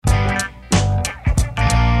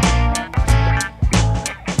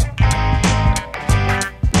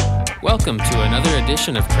Welcome to another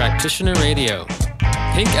edition of Practitioner Radio,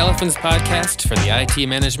 Pink Elephant's podcast for the IT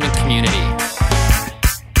management community.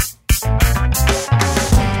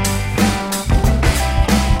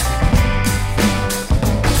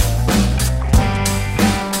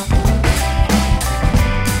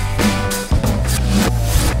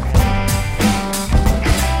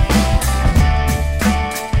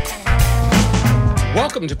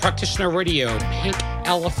 Welcome to Practitioner Radio, Pink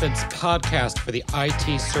Elephant's podcast for the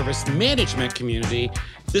IT service management community.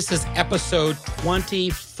 This is episode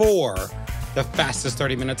 24, the fastest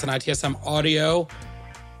 30 minutes in ITSM audio.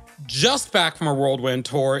 Just back from a whirlwind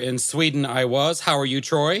tour in Sweden, I was. How are you,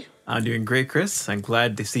 Troy? I'm doing great, Chris. I'm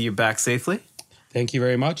glad to see you back safely. Thank you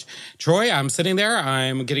very much. Troy, I'm sitting there.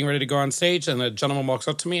 I'm getting ready to go on stage, and a gentleman walks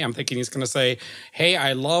up to me. I'm thinking he's going to say, hey,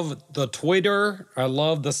 I love the Twitter. I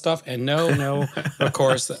love the stuff. And no, of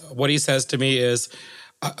course, what he says to me is,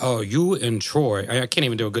 oh, you and Troy. I can't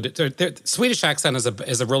even do a good... Their Swedish accent is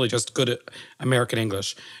a really just good American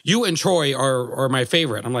English. You and Troy are my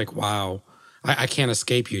favorite. I'm like, wow, I can't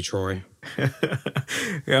escape you, Troy.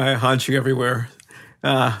 Yeah, I haunt you everywhere.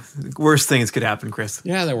 Worst things could happen, Chris.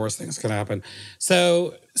 Yeah, the worst things could happen.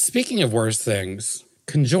 So, speaking of worst things,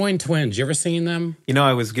 Conjoined twins, you ever seen them? You know,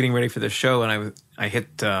 I was getting ready for the show and I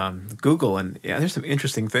hit Google, and yeah, there's some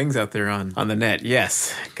interesting things out there on the net.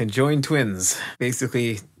 Yes, conjoined twins,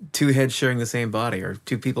 basically two heads sharing the same body, or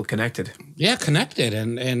two people connected. Yeah, connected,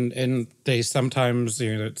 and they sometimes,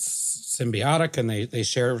 it's symbiotic, and they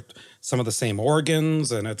share some of the same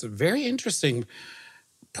organs, and it's a very interesting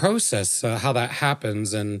process how that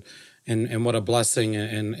happens, and what a blessing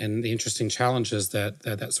and the interesting challenges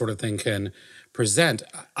that sort of thing can present.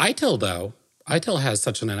 ITIL has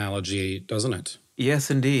such an analogy, doesn't it? Yes,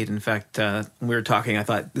 indeed. In fact, when we were talking, I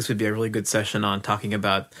thought this would be a really good session on talking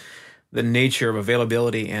about the nature of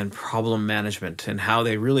availability and problem management and how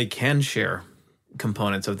they really can share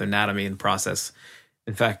components of the anatomy and process.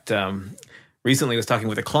 In fact, recently I was talking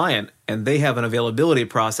with a client, and they have an availability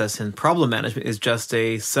process, and problem management is just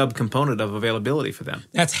a subcomponent of availability for them.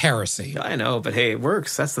 That's heresy. I know, but hey, it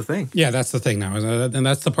works. That's the thing. Yeah, that's the thing now, and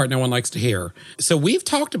that's the part no one likes to hear. So we've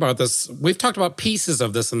talked about this. We've talked about pieces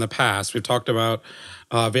of this in the past. We've talked about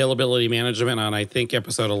availability management on, I think,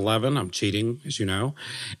 episode 11. I'm cheating, as you know.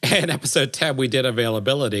 And episode 10, we did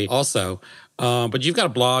availability also. But you've got a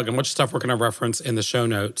blog and much stuff we're going to reference in the show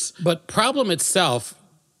notes. But problem itself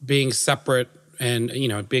being separate and,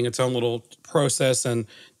 being its own little process and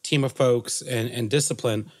team of folks and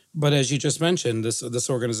discipline. But as you just mentioned, this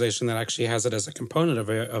organization that actually has it as a component of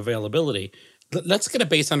availability. Let's get a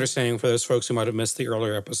base understanding for those folks who might have missed the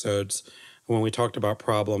earlier episodes when we talked about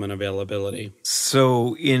problem and availability.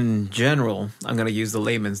 So in general, I'm going to use the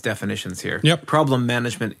layman's definitions here. Yep. Problem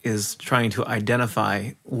management is trying to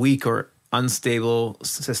identify weak or unstable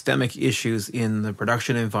systemic issues in the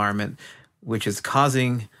production environment, which is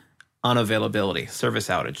causing unavailability, service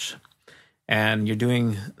outage. And you're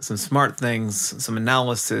doing some smart things, some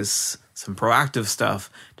analysis, some proactive stuff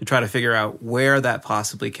to try to figure out where that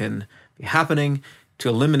possibly can be happening, to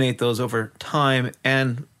eliminate those over time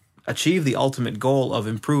and achieve the ultimate goal of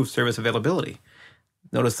improved service availability.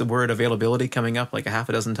 Notice the word availability coming up like a half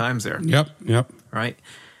a dozen times there. Yep. Right?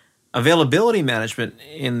 Availability management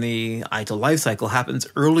in the ITIL lifecycle happens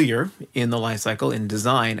earlier in the lifecycle in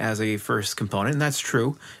design as a first component, and that's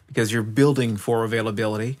true because you're building for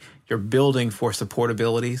availability, you're building for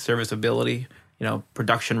supportability, serviceability,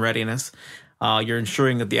 production readiness. You're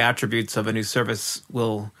ensuring that the attributes of a new service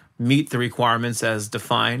will meet the requirements as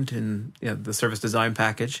defined in the service design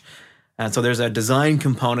package. And so there's a design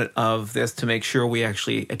component of this to make sure we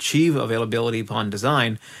actually achieve availability upon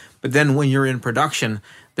design. But then when you're in production,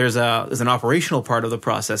 there's an operational part of the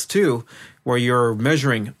process too, where you're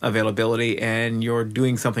measuring availability and you're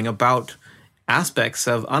doing something about aspects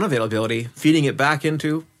of unavailability, feeding it back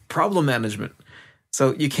into problem management.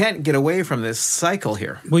 So you can't get away from this cycle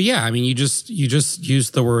here. Well, yeah, I mean, you just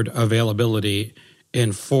used the word availability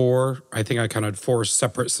in I think I counted 4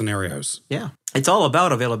 separate scenarios. Yeah, it's all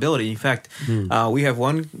about availability. In fact, we have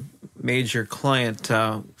one major client,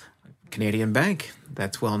 Canadian bank,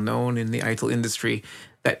 that's well known in the ITIL industry,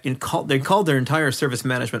 that they called their entire service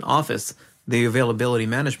management office the availability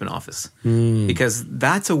management office, because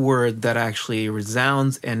that's a word that actually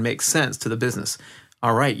resounds and makes sense to the business.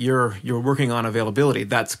 All right, you're working on availability.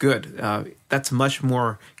 That's good. That's much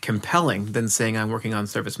more compelling than saying I'm working on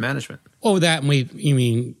service management. Oh, that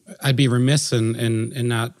I'd be remiss in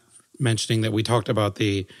not mentioning that we talked about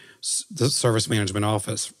the service management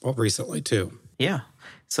office recently too. Yeah.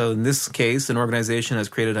 So in this case, an organization has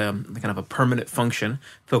created a kind of a permanent function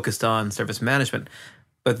focused on service management,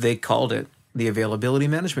 but they called it the availability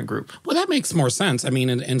management group. Well, that makes more sense. I mean,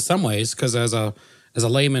 in some ways, because as a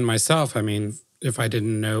layman myself, I mean, if I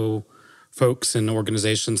didn't know folks and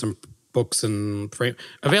organizations and books and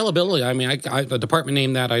availability, I mean, the department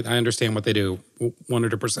name that, I understand what they do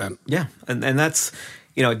 100%. Yeah, and that's,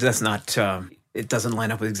 that's not... it doesn't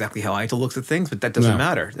line up with exactly how ITIL looks at things, but that doesn't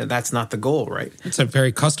matter. That's not the goal, right? It's a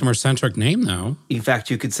very customer-centric name, though. In fact,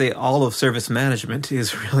 you could say all of service management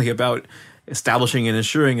is really about establishing and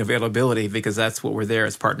ensuring availability, because that's what we're there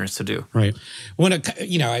as partners to do. Right. When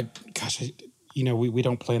we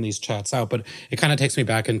don't plan these chats out, but it kind of takes me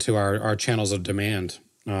back into our channels of demand.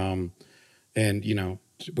 And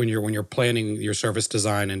when you're planning your service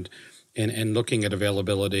design and looking at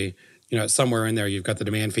availability, somewhere in there you've got the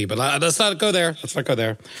demand fee, but let's not go there.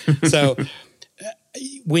 So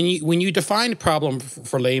when you defined problem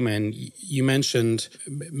for laymen, you mentioned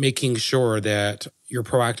making sure that you're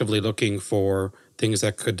proactively looking for things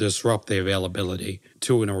that could disrupt the availability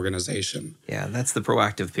to an organization. Yeah, that's the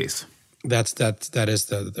proactive piece. That is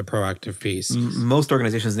the proactive piece. Most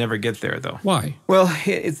organizations never get there, though. Why? Well,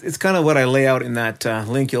 it's kind of what I lay out in that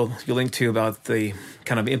link you'll link to about the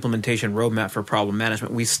kind of implementation roadmap for problem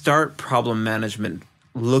management. We start problem management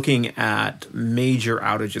looking at major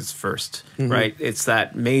outages first, right? It's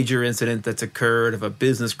that major incident that's occurred of a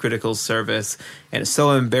business critical service, and it's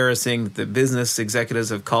so embarrassing. The business executives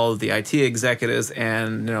have called the IT executives,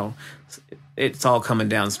 and it's all coming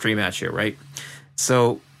downstream at you, right?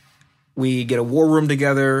 So we get a war room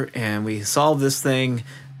together and we solve this thing,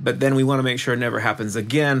 but then we want to make sure it never happens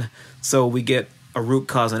again. So we get a root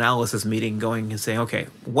cause analysis meeting going and saying, okay,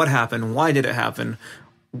 what happened? Why did it happen?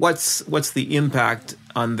 What's the impact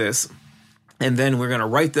on this? And then we're going to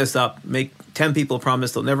write this up, make 10 people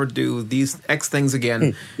promise they'll never do these X things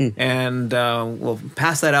again. And we'll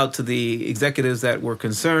pass that out to the executives that were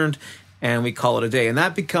concerned, and we call it a day. And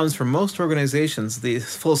that becomes, for most organizations, the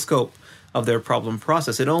full scope of their problem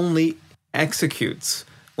process. It only executes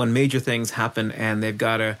when major things happen and they've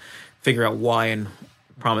got to figure out why and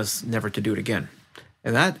promise never to do it again.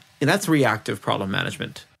 And that's reactive problem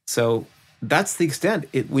management. So that's the extent.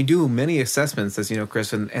 We do many assessments, as you know,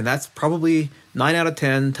 Chris, and that's probably 9 out of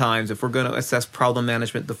 10 times, if we're going to assess problem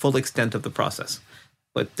management, the full extent of the process.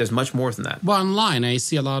 But there's much more than that. Well, online, I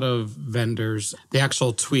see a lot of vendors, they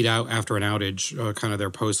actually tweet out after an outage, kind of their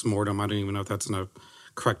post-mortem. I don't even know if that's a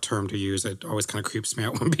correct term to use. It always kind of creeps me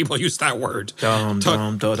out when people use that word. It's data.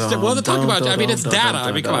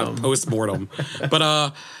 I mean, come on, post-mortem.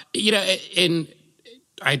 But,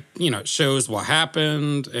 it shows what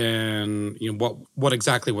happened and what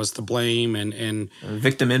exactly was to blame and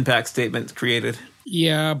victim impact statement created.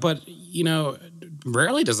 Yeah, but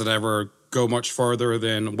rarely does it ever go much further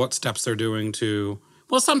than what steps they're doing to.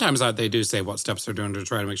 Well, sometimes they do say what steps they're doing to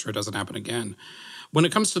try to make sure it doesn't happen again. When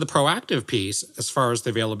it comes to the proactive piece, as far as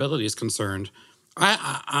the availability is concerned,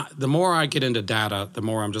 I the more I get into data, the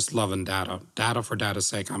more I'm just loving data. Data for data's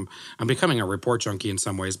sake. I'm becoming a report junkie in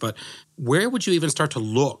some ways. But where would you even start to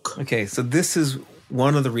look? Okay, so this is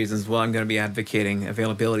one of the reasons why I'm going to be advocating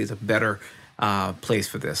availability is a better place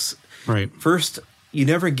for this. Right. First, you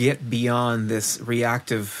never get beyond this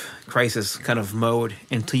reactive crisis kind of mode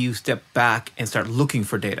until you step back and start looking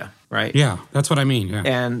for data, right? Yeah, that's what I mean. Yeah.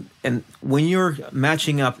 And when you're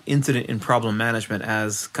matching up incident and problem management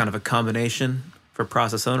as kind of a combination for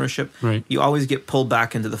process ownership, right, you always get pulled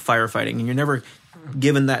back into the firefighting, and you're never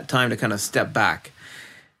given that time to kind of step back.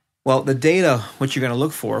 Well, the data, what you're going to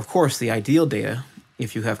look for, of course, the ideal data,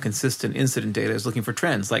 if you have consistent incident data, is looking for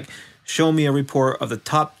trends. Like, show me a report of the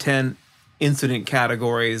top 10 incident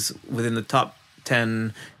categories within the top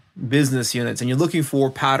 10 business units, and you're looking for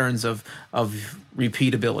patterns of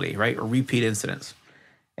repeatability, right, or repeat incidents.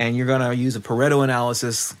 And you're going to use a Pareto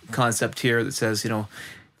analysis concept here that says, if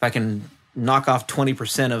I can knock off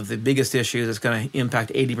 20% of the biggest issues, it's going to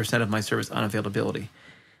impact 80% of my service unavailability.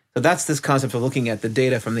 So that's this concept of looking at the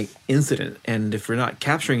data from the incident. And if we're not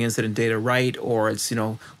capturing incident data right, or it's,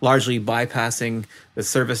 largely bypassing the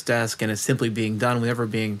service desk and it's simply being done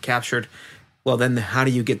without being captured, well, then how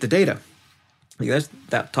do you get the data? Because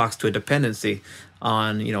that talks to a dependency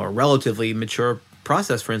on, a relatively mature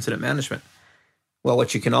process for incident management. Well,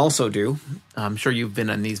 what you can also do, I'm sure you've been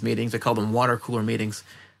in these meetings, I call them water cooler meetings.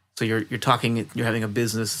 So you're having a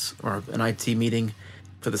business or an IT meeting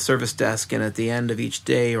for the service desk, and at the end of each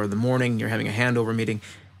day or the morning, you're having a handover meeting.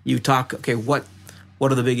 You talk, okay, what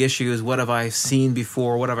are the big issues? What have I seen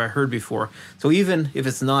before? What have I heard before? So even if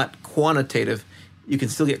it's not quantitative, you can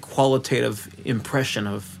still get qualitative impression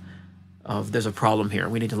of there's a problem here.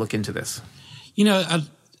 We need to look into this.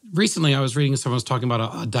 Recently I was reading someone was talking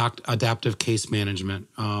about adaptive case management.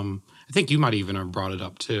 I think you might even have brought it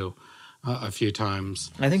up too. a few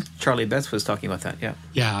times. I think Charlie Betts was talking about that, yeah.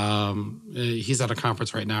 Yeah, he's at a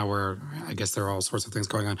conference right now where I guess there are all sorts of things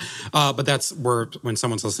going on. But that's where when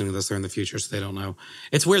someone's listening to this, they're in the future, so they don't know.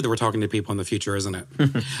 It's weird that we're talking to people in the future, isn't it?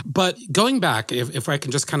 But going back, if I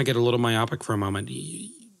can just kind of get a little myopic for a moment,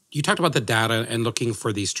 you talked about the data and looking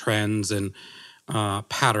for these trends and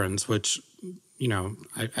patterns, which,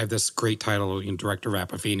 I have this great title, Director of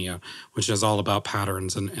Apophenia, which is all about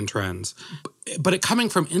patterns and trends. But coming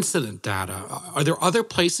from incident data, are there other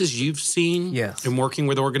places you've seen in working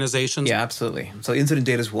with organizations? Yeah, absolutely. So incident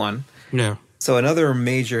data is one. Yeah. So another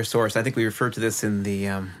major source, I think we referred to this in the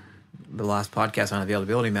last podcast on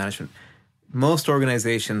availability management. Most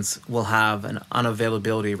organizations will have an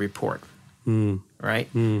unavailability report, right?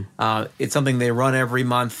 It's something they run every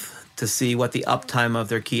month to see what the uptime of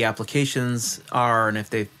their key applications are, and if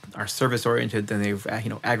they are service-oriented, then they've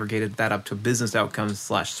aggregated that up to business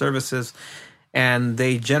outcomes/services. And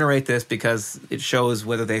they generate this because it shows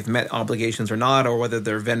whether they've met obligations or not, or whether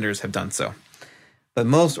their vendors have done so. But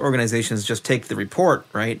most organizations just take the report,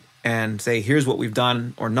 right, and say, here's what we've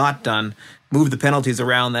done or not done, move the penalties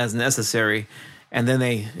around as necessary, and then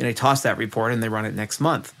they toss that report and they run it next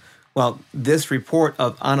month. Well, this report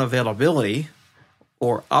of unavailability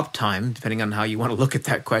or uptime, depending on how you want to look at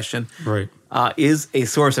that question, right, is a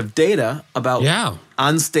source of data about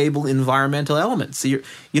unstable environmental elements. So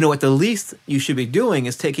what the least you should be doing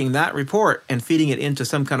is taking that report and feeding it into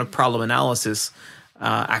some kind of problem analysis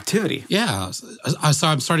activity. Yeah. So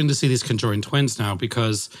I'm starting to see these conjoined twins now,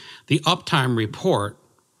 because the uptime report,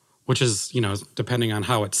 which is, depending on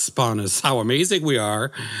how it's spun, is how amazing we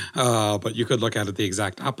are, but you could look at it the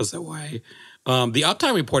exact opposite way. The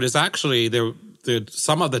uptime report is actually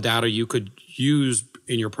some of the data you could use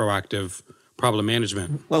in your proactive problem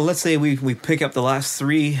management. Well, let's say we pick up the last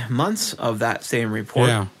 3 months of that same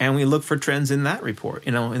report and we look for trends in that report,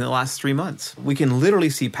 in the last 3 months. We can literally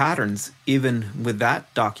see patterns even with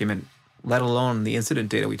that document, let alone the incident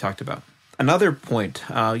data we talked about. Another point,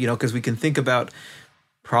 because we can think about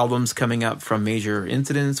problems coming up from major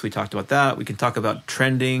incidents. We talked about that. We can talk about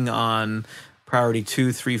trending on priority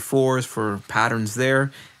 2, 3, 4s for patterns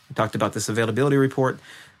there. We talked about this availability report.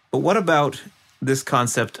 But what about this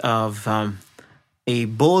concept of a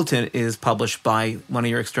bulletin is published by one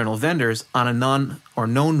of your external vendors on a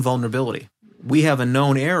known vulnerability? We have a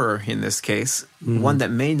known error in this case, one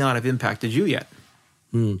that may not have impacted you yet.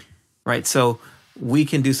 Right? So we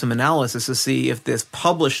can do some analysis to see if this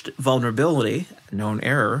published vulnerability, known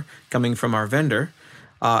error, coming from our vendor,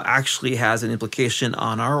 actually has an implication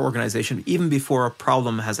on our organization even before a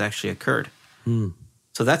problem has actually occurred.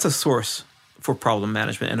 So that's a source for problem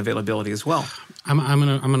management and availability as well. I'm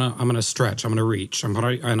gonna stretch. I'm gonna reach.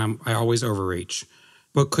 I always overreach.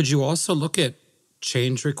 But could you also look at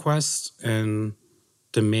change requests and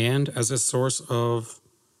demand as a source of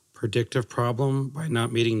predictive problem by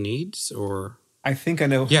not meeting needs? Or I think I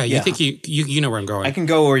know. Yeah, you think you know where I'm going. I can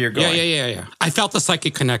go where you're going. Yeah. I felt the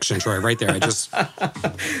psychic connection, Troy, right there. I just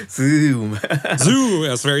zoom.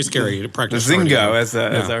 That's very scary. Practitioner. Zingo as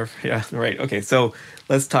our right. Okay, so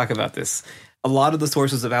let's talk about this. A lot of the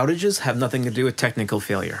sources of outages have nothing to do with technical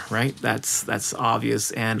failure, right? That's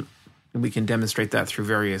obvious, and we can demonstrate that through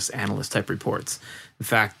various analyst-type reports. In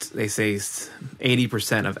fact, they say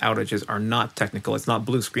 80% of outages are not technical. It's not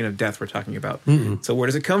blue screen of death we're talking about. So where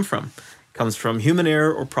does it come from? It comes from human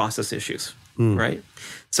error or process issues, right?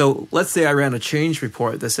 So let's say I ran a change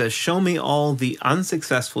report that says, show me all the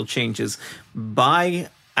unsuccessful changes by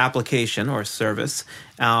application or service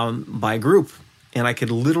by group. And I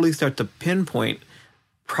could literally start to pinpoint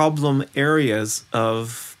problem areas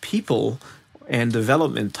of people and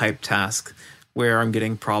development type tasks where I'm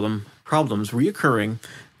getting problems reoccurring,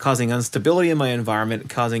 causing instability in my environment,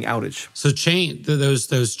 causing outage. So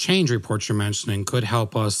those change reports you're mentioning could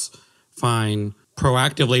help us find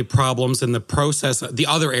proactively problems in the process, the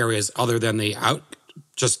other areas other than the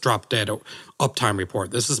just drop dead uptime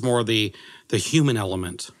report. This is more the human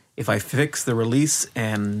element. If I fix the release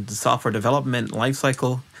and software development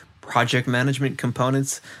lifecycle, project management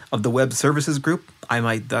components of the web services group, I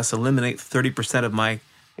might thus eliminate 30% of my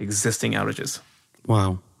existing outages.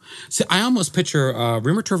 Wow. See, I almost picture,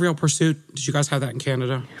 remember Trivial Pursuit? Did you guys have that in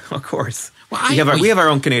Canada? Of course. Well, we have our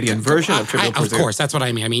own Canadian version of Trivial Pursuit. Of course, that's what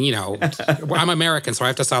I mean. I mean, I'm American, so I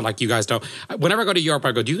have to sound like you guys don't. Whenever I go to Europe,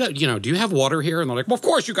 I go, do you have water here? And they're like, well, of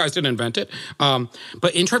course, you guys didn't invent it.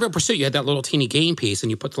 But in Trivial Pursuit, you had that little teeny game piece, and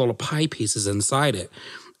you put the little pie pieces inside it.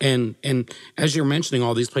 And as you're mentioning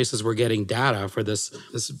all these places we're getting data for this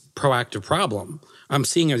proactive problem, I'm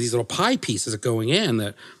seeing these little pie pieces going in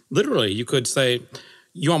that literally you could say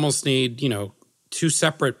you almost need, two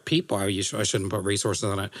separate people. I shouldn't put resources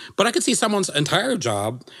on it. But I could see someone's entire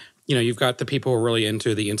job, you've got the people who are really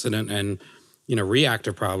into the incident and,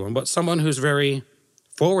 reactive problem, but someone who's very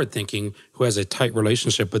forward-thinking, who has a tight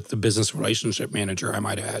relationship with the business relationship manager, I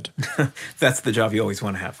might add. That's the job you always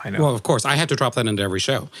want to have, I know. Well, of course, I have to drop that into every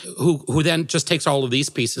show. Who then just takes all of these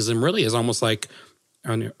pieces and really is almost like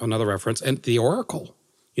another reference, and the Oracle.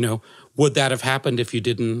 Would that have happened if I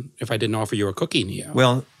didn't offer you a cookie, Neo?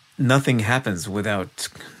 Well, nothing happens without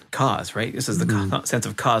cause, right? This is the sense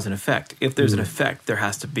of cause and effect. If there's an effect, there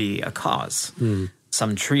has to be a cause.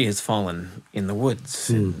 Some tree has fallen in the woods.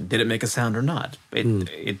 Did it make a sound or not?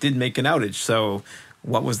 It did make an outage. So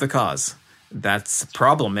what was the cause? That's a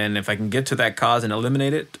problem. And if I can get to that cause and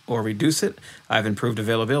eliminate it or reduce it, I've improved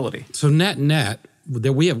availability. So net,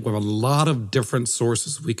 we have a lot of different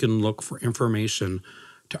sources we can look for information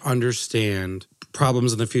to understand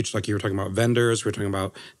problems in the future. Like you were talking about vendors, we were talking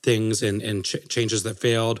about things and changes that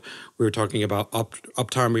failed. We were talking about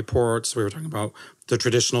uptime reports. We were talking about the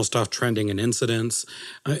traditional stuff, trending and incidents.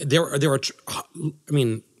 There are,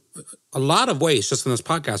 a lot of ways just in this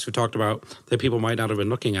podcast we talked about that people might not have been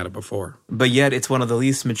looking at it before. But yet it's one of the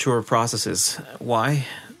least mature processes. Why?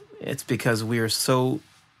 It's because we are so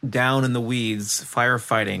down in the weeds,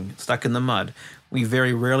 firefighting, stuck in the mud. We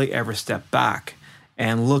very rarely ever step back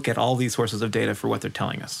and look at all these sources of data for what they're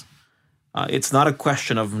telling us. It's not a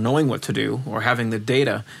question of knowing what to do or having the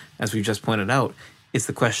data, as we just pointed out. It's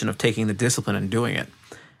the question of taking the discipline and doing it.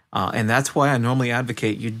 And that's why I normally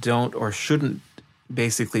advocate you don't or shouldn't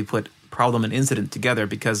basically put problem and incident together,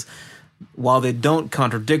 because while they don't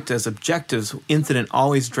contradict as objectives, incident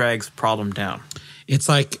always drags problem down. It's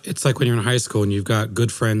like when you're in high school and you've got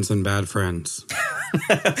good friends and bad friends.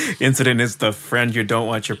 Incident is the friend you don't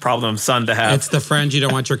want your problem son to have. It's the friend you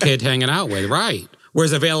don't want your kid hanging out with, right?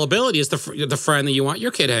 Whereas availability is the friend that you want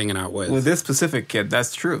your kid hanging out with. With this specific kid,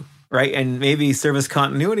 that's true, right? And maybe service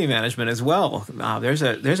continuity management as well. There's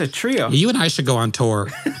a trio. You and I should go on tour.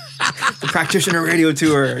 The Practitioner radio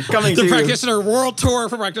tour coming to the you. Practitioner world tour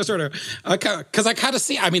for Practitioner. Because I kind of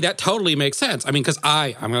see, that totally makes sense. Because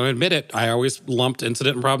I'm going to admit it, I always lumped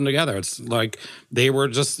incident and problem together. It's like they were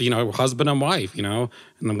just, husband and wife, and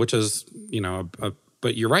which is,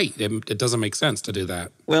 but you're right. It doesn't make sense to do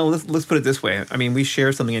that. Well, let's put it this way. We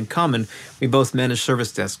share something in common. We both managed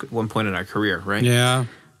service desk at one point in our career, right? Yeah.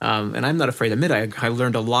 And I'm not afraid to admit I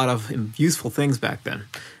learned a lot of useful things back then.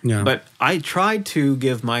 Yeah. But I tried to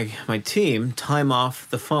give my team time off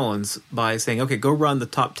the phones by saying, okay, go run the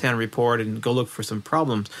top 10 report and go look for some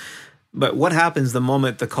problems. But what happens the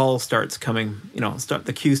moment the call starts coming,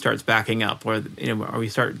 the queue starts backing up or we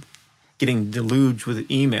start getting deluged with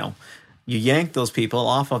email? You yank those people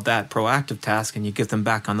off of that proactive task and you get them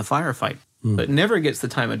back on the firefight. But it never gets the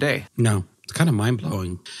time of day. No. It's kind of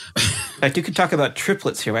mind-blowing. In fact, you could talk about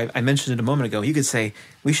triplets here. I mentioned it a moment ago. You could say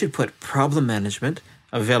we should put problem management,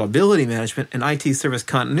 availability management, and IT service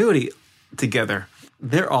continuity together.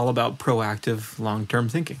 They're all about proactive, long-term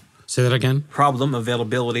thinking. Say that again. Problem,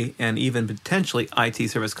 availability, and even potentially IT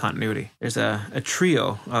service continuity. There's a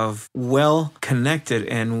trio of well-connected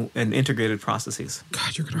and integrated processes.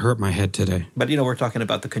 God, you're going to hurt my head today. But, we're talking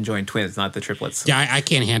about the conjoined twins, not the triplets. Yeah, I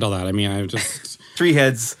can't handle that. I just... 3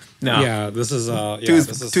 heads, no. Yeah, this is...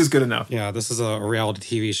 two's good enough. Yeah, this is a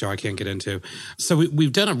reality TV show I can't get into. So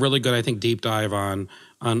we've done a really good, I think, deep dive on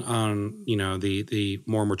the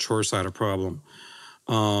more mature side of problem.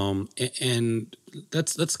 And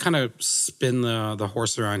let's kind of spin the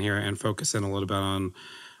horse around here and focus in a little bit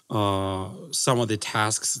on some of the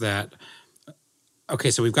tasks that.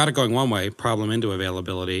 Okay, so we've got it going one way: problem into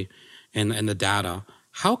availability, and the data.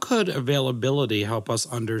 How could availability help us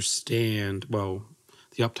understand the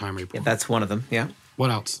uptime report? Yeah, that's one of them. Yeah.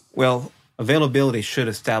 What else? Well, availability should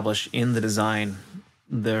establish in the design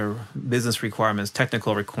the business requirements,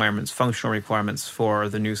 technical requirements, functional requirements for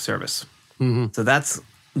the new service. Mm-hmm. So that's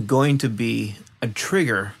going to be a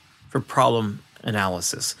trigger for problem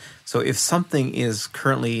analysis. So if something is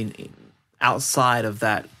currently outside of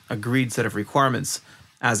that agreed set of requirements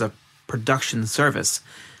as a production service,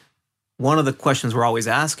 one of the questions we're always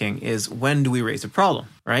asking is, when do we raise a problem,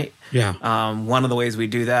 right? Yeah. One of the ways we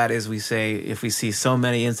do that is we say, if we see so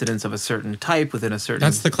many incidents of a certain type within a certain...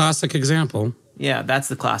 That's the classic example. Yeah, that's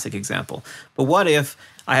the classic example. But what if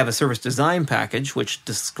I have a service design package which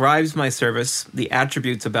describes my service, the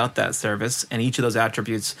attributes about that service, and each of those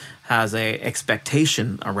attributes has a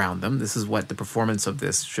expectation around them. This is what the performance of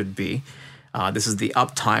this should be. This is the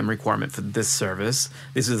uptime requirement for this service.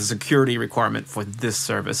 This is the security requirement for this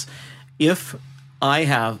service. If I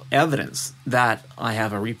have evidence that I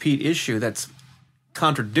have a repeat issue that's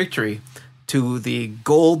contradictory to the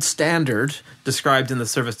gold standard described in the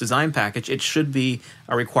service design package, it should be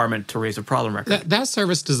a requirement to raise a problem record. That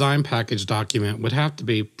service design package document would have to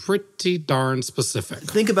be pretty darn specific.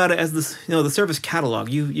 Think about it as this, the service catalog.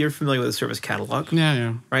 You're familiar with the service catalog,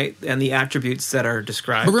 Yeah. right? And the attributes that are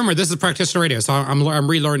described. But remember, this is Practitioner Radio, so I'm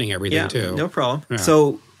relearning everything too. No problem. Yeah.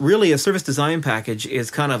 So really, a service design package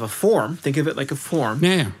is kind of a form. Think of it like a form.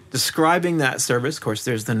 Yeah. Describing that service. Of course,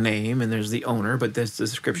 there's the name and there's the owner, but there's the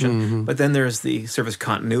description. Mm-hmm. But then there's the service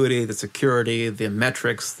continuity, the security, the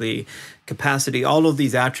metrics, the capacity, all of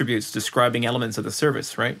these attributes describing elements of the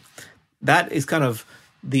service, right? That is kind of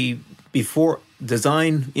the before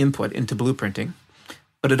design input into blueprinting.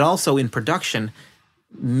 But it also, in production,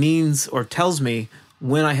 means or tells me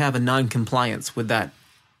when I have a non-compliance with that,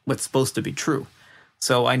 what's supposed to be true.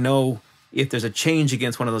 So I know if there's a change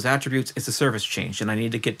against one of those attributes, it's a service change, and I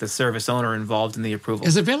need to get the service owner involved in the approval.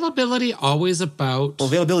 Is availability always about... Well,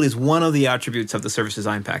 availability is one of the attributes of the service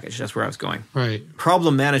design package. That's where I was going. Right.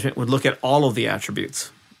 Problem management would look at all of the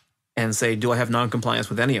attributes and say, do I have non-compliance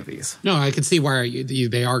with any of these? No, I can see why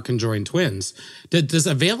they are conjoined twins. Does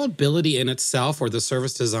availability in itself or the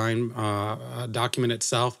service design document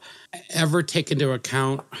itself ever take into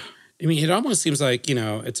account... I mean, it almost seems like,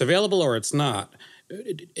 it's available or it's not.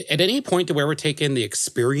 At any point, do we ever take in the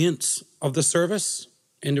experience of the service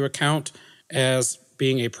into account as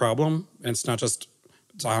being a problem? And it's not just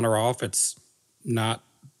it's on or off, it's not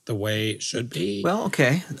the way it should be? Well,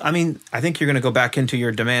 okay. I mean, I think you're going to go back into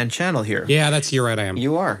your demand channel here. Yeah, you're right, I am.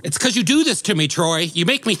 You are. It's because you do this to me, Troy. You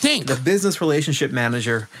make me think. The business relationship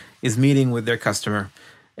manager is meeting with their customer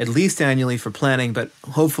at least annually for planning, but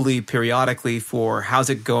hopefully periodically for how's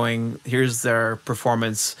it going, here's their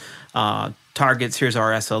performance targets, here's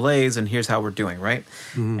our SLAs, and here's how we're doing, right?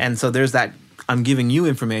 Mm-hmm. And so there's that I'm giving you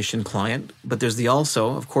information client, but there's the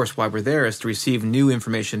also, of course, why we're there is to receive new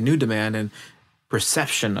information, new demand, and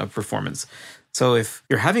perception of performance. So if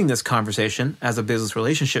you're having this conversation as a business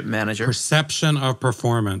relationship manager... Perception of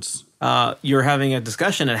performance. You're having a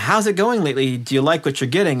discussion, and how's it going lately? Do you like what you're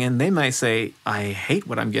getting? And they might say, I hate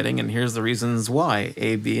what I'm getting, and here's the reasons why,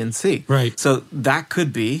 A, B, and C. Right. So that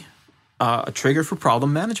could be a trigger for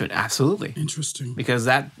problem management. Absolutely. Interesting. Because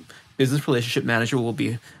that business relationship manager will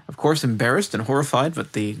be, of course, embarrassed and horrified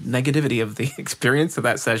with the negativity of the experience of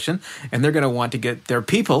that session, and they're going to want to get their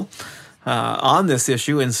people on this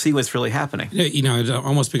issue and see what's really happening. It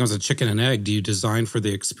almost becomes a chicken and egg. Do you design for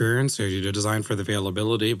the experience or do you design for the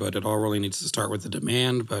availability? But it all really needs to start with the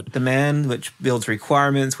demand. But demand, which builds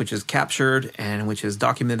requirements, which is captured and which is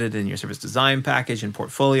documented in your service design package and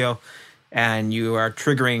portfolio. And you are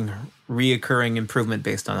triggering reoccurring improvement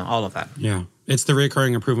based on all of that. Yeah. It's the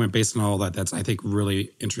recurring improvement based on all that. That's, I think,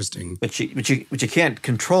 really interesting. But you can't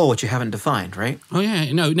control what you haven't defined, right? Oh,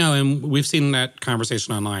 yeah. No. And we've seen that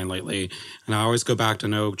conversation online lately. And I always go back to,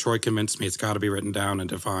 no, Troy convinced me it's got to be written down and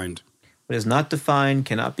defined. What is not defined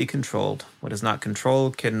cannot be controlled. What is not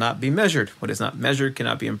controlled cannot be measured. What is not measured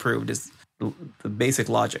cannot be improved is the basic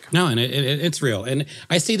logic. No, and it's real. And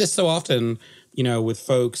I see this so often, with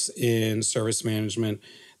folks in service management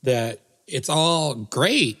that it's all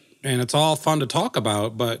great. And it's all fun to talk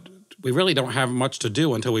about, but we really don't have much to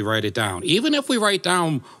do until we write it down. Even if we write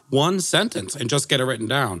down one sentence and just get it written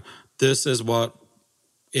down, this is what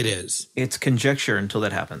it is. It's conjecture until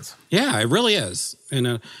that happens. Yeah, it really is. And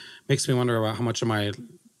it makes me wonder about how much of my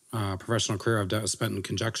professional career I've spent in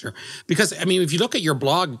conjecture. Because, if you look at your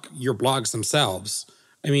blogs themselves,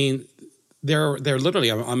 they're literally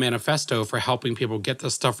a manifesto for helping people get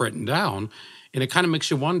this stuff written down. And it kind of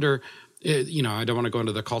makes you wonder... I don't want to go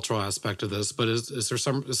into the cultural aspect of this, but is there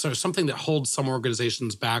something that holds some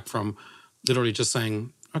organizations back from literally just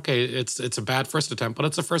saying, okay, it's a bad first attempt, but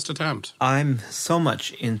it's a first attempt? I'm so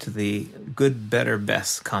much into the good, better,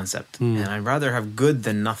 best concept, and I'd rather have good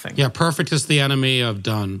than nothing. Yeah, perfect is the enemy of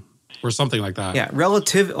done, or something like that. Yeah,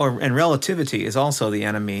 relativity is also the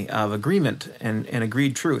enemy of agreement and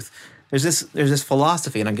agreed truth. There's this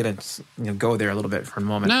philosophy, and I'm going to go there a little bit for a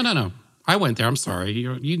moment. No. I went there. I'm sorry.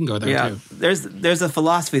 You can go there too. There's a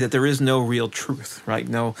philosophy that there is no real truth, right?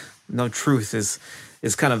 No truth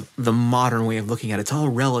is kind of the modern way of looking at it. It's all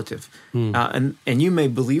relative, and you may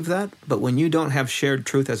believe that, but when you don't have shared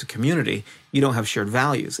truth as a community, you don't have shared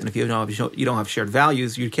values, and if you don't have shared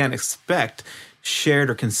values, you can't expect shared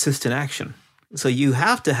or consistent action. So you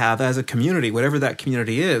have to have, as a community, whatever that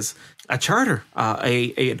community is, a charter,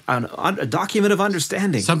 a document of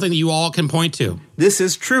understanding. Something that you all can point to. This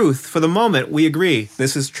is truth. For the moment, we agree.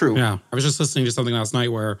 This is true. Yeah. I was just listening to something last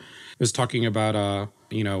night where it was talking about,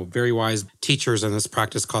 very wise teachers in this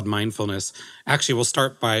practice called mindfulness actually will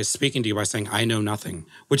start by speaking to you by saying, I know nothing,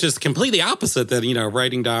 which is completely opposite than,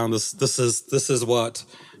 writing down this is what,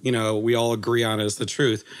 we all agree on is the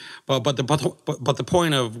truth. But the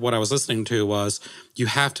point of what I was listening to was you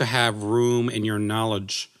have to have room in your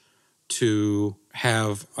knowledge to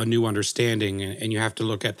have a new understanding, and you have to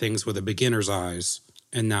look at things with a beginner's eyes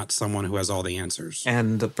and not someone who has all the answers.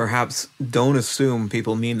 And perhaps don't assume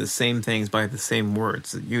people mean the same things by the same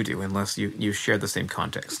words that you do unless you share the same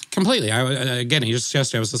context. Completely. Just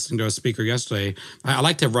yesterday, I was listening to a speaker yesterday. I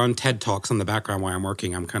like to run TED Talks in the background while I'm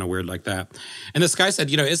working. I'm kind of weird like that. And this guy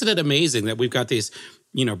said, isn't it amazing that we've got these,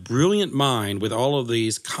 brilliant mind with all of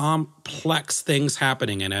these complex things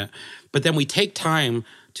happening in it, but then we take time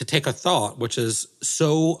to take a thought, which is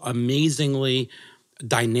so amazingly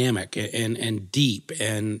dynamic and deep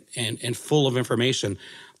and full of information,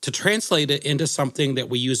 to translate it into something that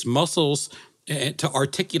we use muscles to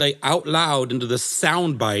articulate out loud into the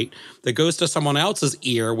sound bite that goes to someone else's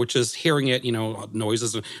ear, which is hearing it,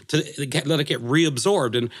 noises, to let it get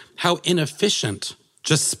reabsorbed, and how inefficient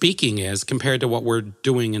just speaking is compared to what we're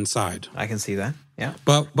doing inside. I can see that. Yeah.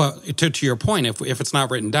 But to your point, if it's not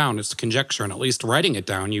written down, it's conjecture, and at least writing it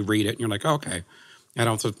down, you read it and you're like, oh, okay. I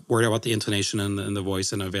don't have to worry about the intonation and the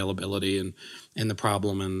voice and availability and the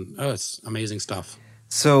problem. And it's amazing stuff.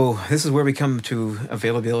 So this is where we come to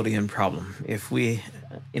availability and problem. If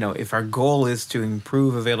if our goal is to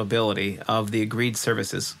improve availability of the agreed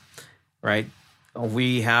services, right,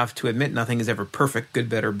 we have to admit nothing is ever perfect, good,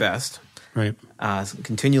 better, best. Right.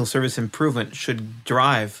 Continual service improvement should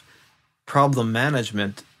drive problem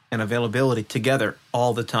management and availability together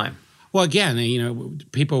all the time. Well, again,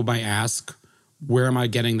 people might ask, where am I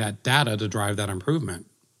getting that data to drive that improvement?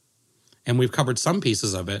 And we've covered some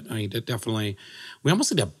pieces of it. I mean, we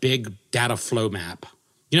almost need a big data flow map.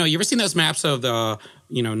 You ever seen those maps of the,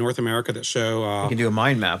 North America that show... you can do a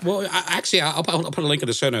mind map. Well, I'll put a link in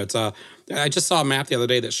the show notes. I just saw a map the other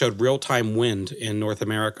day that showed real-time wind in North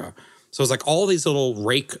America. So it's like all these little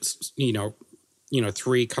rakes,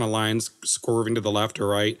 three kind of lines swerving to the left or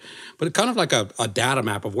right, but it's kind of like a data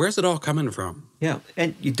map of where's it all coming from. Yeah,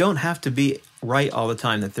 and you don't have to be right all the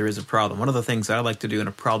time that there is a problem. One of the things that I like to do in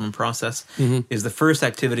a problem process is the first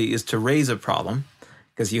activity is to raise a problem,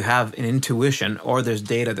 because you have an intuition or there's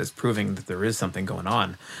data that's proving that there is something going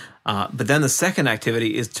on. But then the second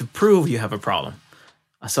activity is to prove you have a problem,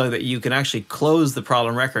 so that you can actually close the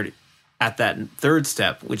problem record at that third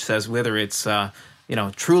step, which says whether it's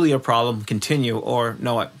truly a problem, continue, or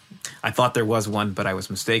no, I thought there was one, but I was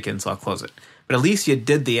mistaken, so I'll close it. But at least you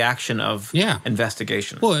did the action of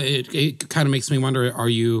investigation. Well, it kind of makes me wonder: are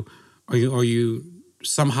you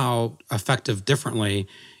somehow effective differently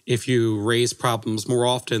if you raise problems more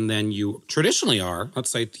often than you traditionally are?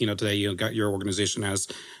 Let's say today your organization has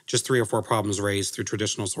just 3 or 4 problems raised through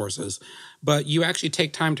traditional sources, but you actually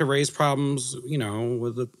take time to raise problems,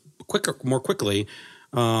 more quickly.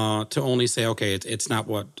 To only say, okay, it's not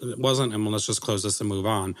what it wasn't, and let's just close this and move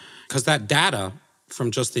on. Because that data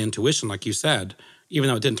from just the intuition, like you said, even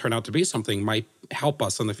though it didn't turn out to be something, might help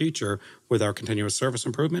us in the future with our continuous service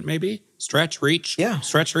improvement, maybe? Stretch, reach? Yeah.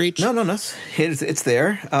 Stretch, reach? No, it's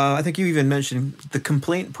there. I think you even mentioned the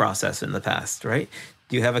complaint process in the past, right?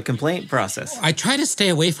 Do you have a complaint process? I try to stay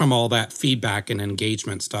away from all that feedback and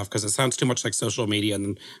engagement stuff because it sounds too much like social media,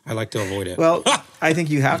 and I like to avoid it. Well, I think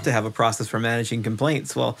you have to have a process for managing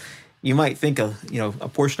complaints. Well, you might think a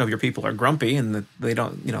portion of your people are grumpy and that they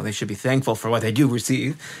don't, they should be thankful for what they do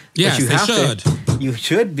receive. Yes, You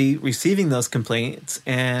should be receiving those complaints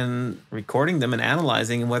and recording them and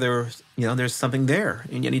analyzing whether, there's something there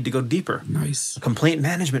and you need to go deeper. Nice. Complaint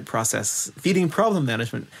management process, feeding problem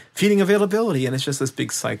management, feeding availability, and it's just this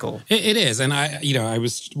big cycle. It is. And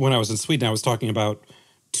when I was in Sweden, I was talking about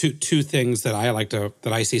two things that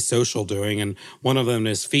that I see social doing, and one of them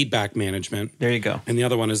is feedback management. There you go. And the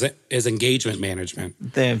other one is engagement management.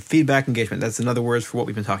 The feedback engagement, that's another word for what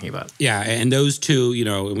we've been talking about. Yeah, and those two,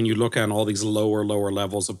 when you look at all these lower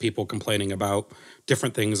levels of people complaining about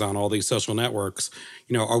different things on all these social networks,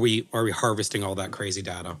 are we harvesting all that crazy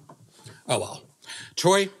data? Oh well.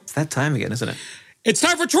 Troy, it's that time again, isn't it? It's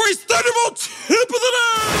time for Troy's Thunderbolt Tip of the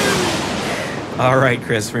Day! All right,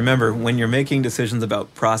 Chris, remember, when you're making decisions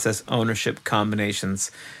about process ownership combinations,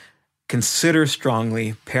 consider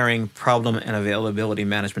strongly pairing problem and availability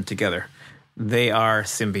management together. They are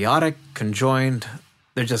symbiotic, conjoined.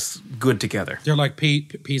 They're just good together. They're like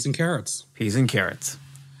peas and carrots. Peas and carrots.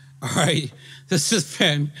 All right. This has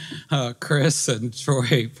been Chris and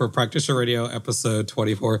Troy for Practitioner Radio episode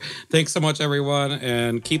 24. Thanks so much, everyone,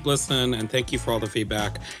 and keep listening, and thank you for all the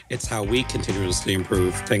feedback. It's how we continuously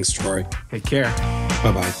improve. Thanks, Troy. Take care.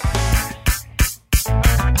 Bye-bye.